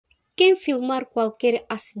Quem filmar qualquer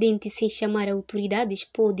acidente sem chamar autoridades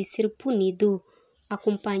pode ser punido.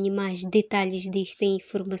 Acompanhe mais detalhes desta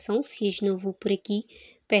informação. Se és novo por aqui,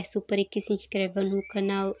 peço para que se inscreva no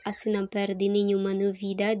canal, assim não perde nenhuma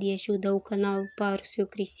novidade e ajuda o canal para o seu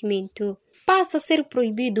crescimento. Passa a ser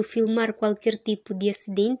proibido filmar qualquer tipo de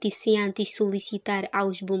acidente sem antes solicitar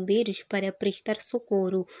aos bombeiros para prestar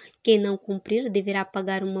socorro. Quem não cumprir deverá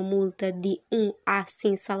pagar uma multa de 1 a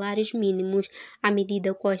 100 salários mínimos. A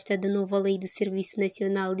medida consta da nova Lei do Serviço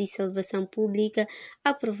Nacional de Salvação Pública,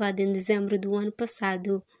 aprovada em dezembro do ano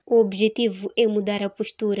passado. O objetivo é mudar a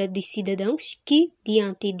postura de cidadãos que,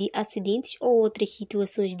 diante de acidentes ou outras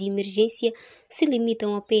situações de emergência, se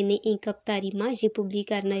limitam apenas em captar imagem e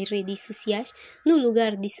publicar nas redes sociais, no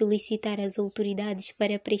lugar de solicitar às autoridades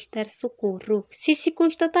para prestar socorro. Se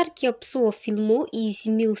constatar que a pessoa filmou e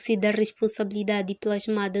eximiu-se da responsabilidade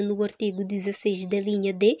plasmada no artigo 16 da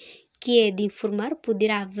linha D, que é de informar,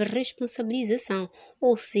 poderá haver responsabilização,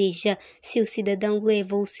 ou seja, se o cidadão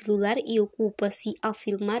leva o celular e ocupa-se ao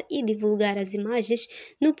filmar e divulgar as imagens,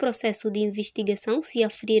 no processo de investigação, se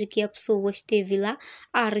aferir que a pessoa esteve lá,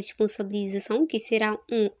 há responsabilização que será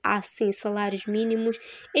 1 a 100 salários mínimos,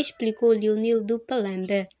 explicou Leonildo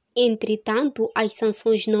Palembe. Entretanto, as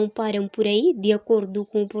sanções não param por aí. De acordo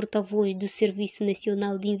com o porta-voz do Serviço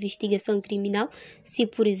Nacional de Investigação Criminal, se,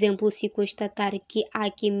 por exemplo, se constatar que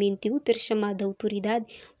há quem mentiu ter chamado a autoridade,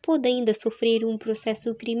 pode ainda sofrer um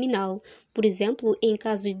processo criminal. Por exemplo, em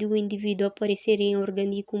casos de um indivíduo aparecer em órgão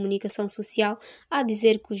de comunicação social a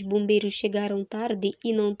dizer que os bombeiros chegaram tarde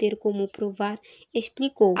e não ter como provar,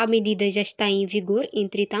 explicou. A medida já está em vigor,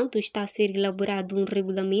 entretanto, está a ser elaborado um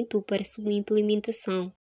regulamento para sua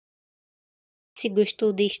implementação. Se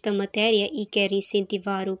gostou desta matéria e quer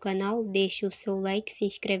incentivar o canal, deixe o seu like, se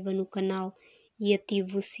inscreva no canal e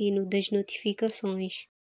ative o sino das notificações.